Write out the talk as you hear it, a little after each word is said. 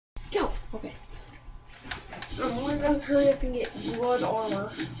Go! Okay. I'm gonna hurry up and get blood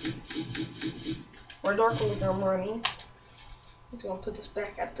armor. Or dark leaf armor, I mean. I'm gonna put this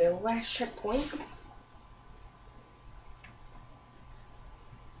back at the last checkpoint.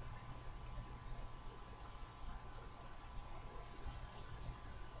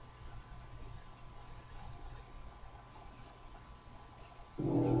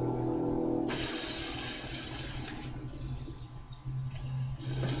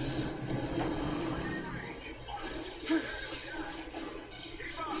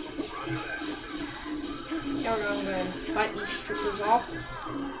 Now we're gonna go ahead and fight these strippers off.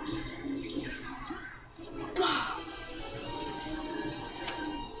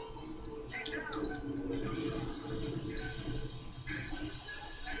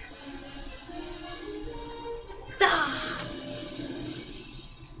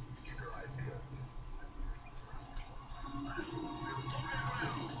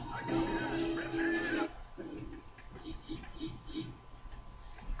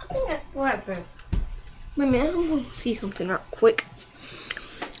 I think that's what happened. Wait a minute, I'm gonna see something real quick.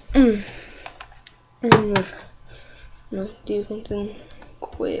 I'm gonna do something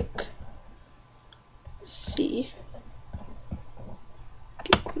quick. Let's see.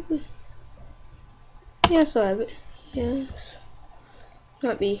 Yes, I have it. Yes.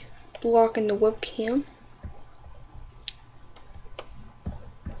 Might be blocking the webcam.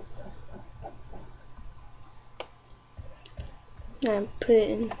 And put it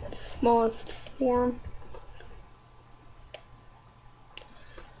in smallest form.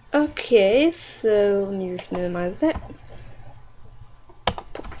 Okay, so let me just minimize that.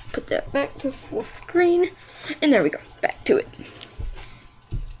 Put that back to full screen. And there we go. Back to it.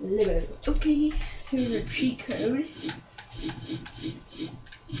 Okay, here's a cheat code.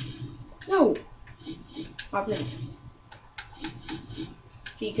 No! Options.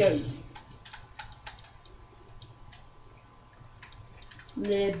 Cheat codes.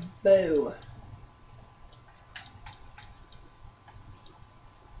 Libo.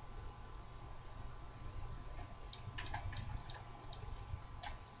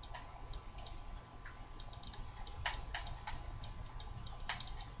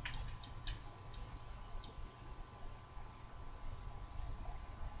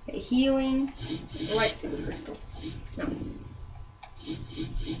 Okay, healing, lightsaber crystal. No.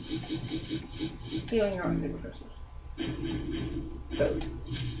 Healing lightsaber crystals. Code.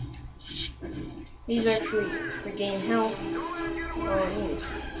 These actually regain health.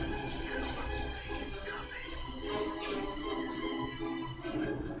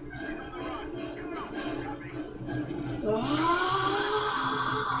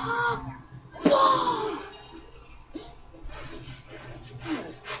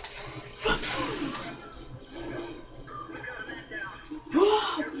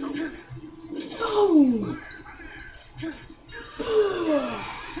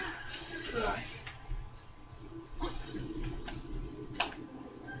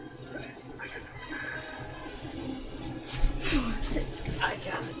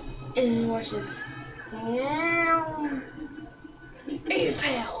 And watch this. Eat a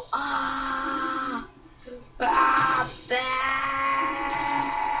pal. Ah! Ah!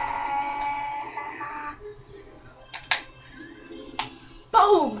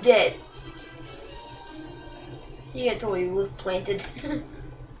 Boom! Dead. You got totally roof planted.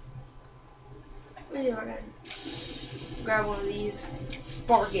 Maybe if I can grab one of these,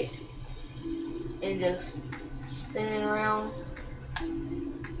 spark it, and just spin it around.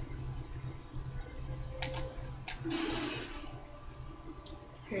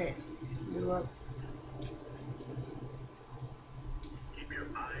 Okay, move up.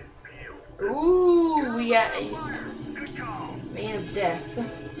 Ooh, we got a man of death.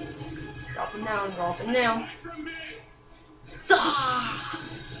 Drop him down, drop him down. Die!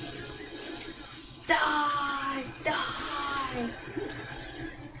 Die! Die!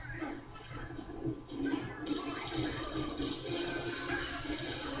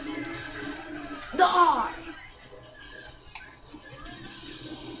 Die!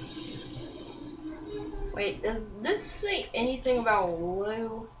 Wait, does this say anything about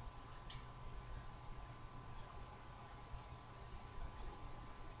Lou?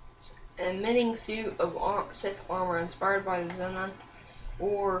 An emitting suit of Sith armor inspired by the Xenon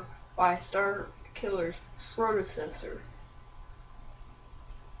or by Star Killer's predecessor,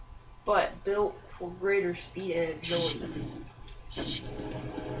 but built for greater speed and agility.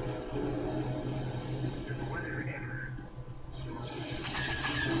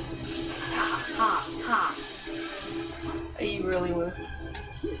 Ha ha! You really want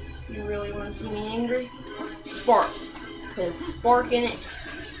to see me angry? Spark, put a spark in it.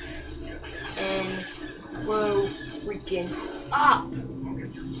 and blow freaking up.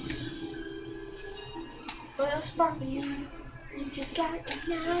 Well, sparkly, you just gotta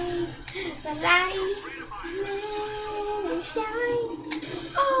ignite the light, let it shine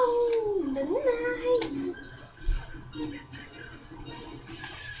on the night.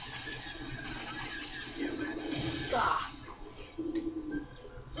 Ah.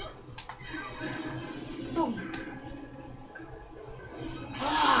 Boom.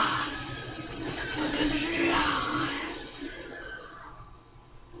 Ah.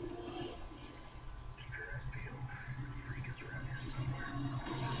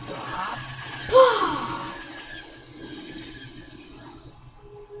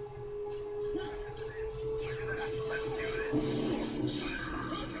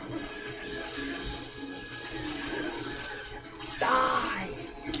 Die!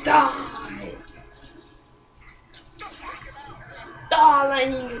 Die! Ah,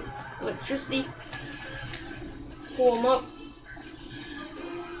 lightning, electricity. Pull them up.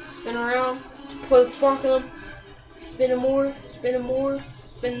 Spin around. Put a spark on them. Spin them more. Spin them more.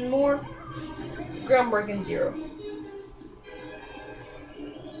 Spin them more. Ground breaking 0.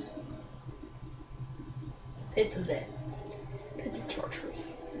 Pits of death. Pits of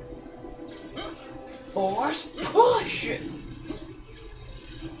torturers. Force push!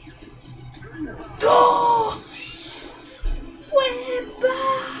 Oh!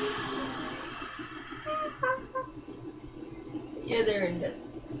 Yeah, they're in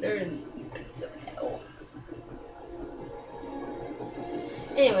pits of hell.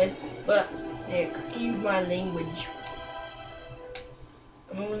 Anyway, but yeah, excuse my language.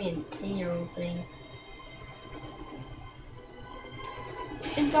 I'm only a 10-year-old thing.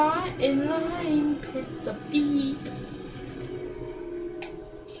 And die in line, pits of feet.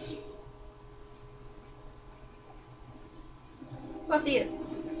 I see it.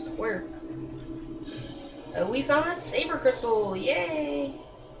 Square. We found a saber crystal. Yay!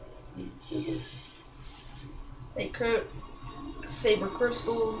 They saber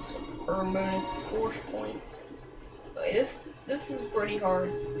crystals are bonus force points. Wait, this is pretty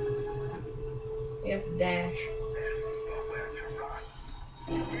hard. You have to dash.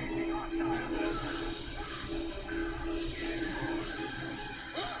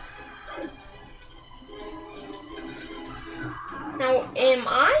 Now, am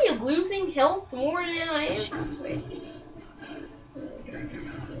I losing health more than I am? Wait.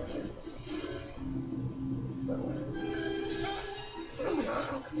 I'm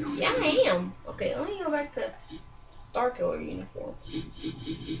not. Yeah, I am. Okay, let me go back to Star Killer uniform.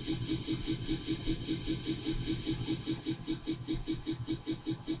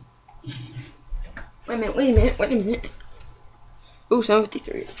 Wait a minute. Ooh,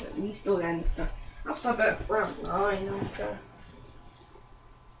 753. You still got any stuff. I'll stop at round 9. I'm trying.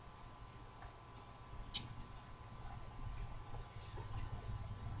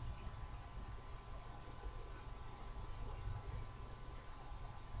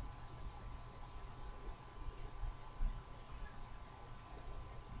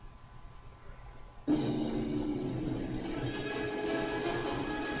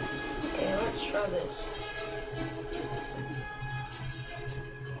 Okay, let's try this.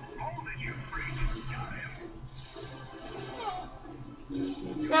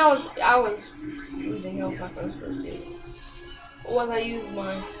 I was using health like I was supposed to. Or was I use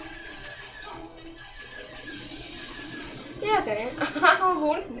mine? Yeah, okay. I was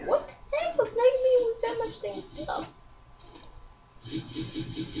wondering, what the heck was making me lose that much things up?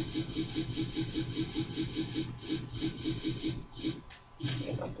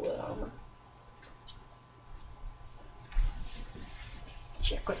 Get my blood armor.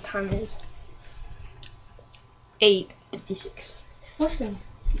 Check what time it is. 8:56. I was gonna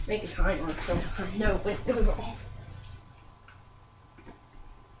make a timer so I know when it goes off.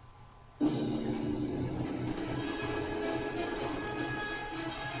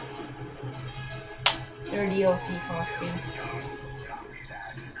 Their DLC costume.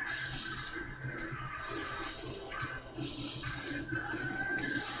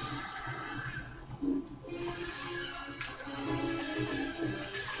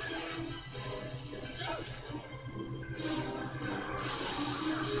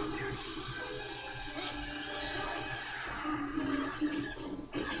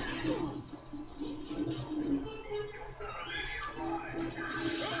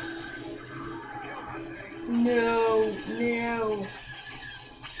 No.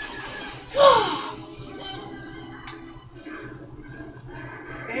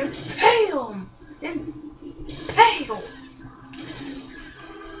 Impale!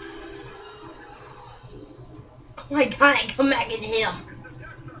 Oh my god, I come back and hit him.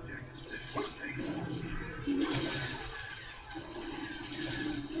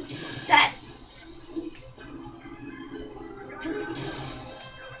 Let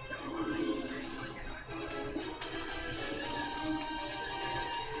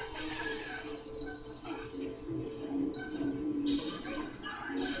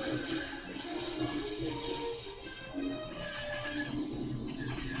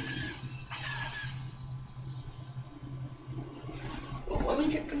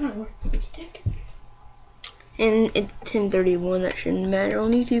me check the number. And it's 10:31. That shouldn't matter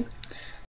on YouTube.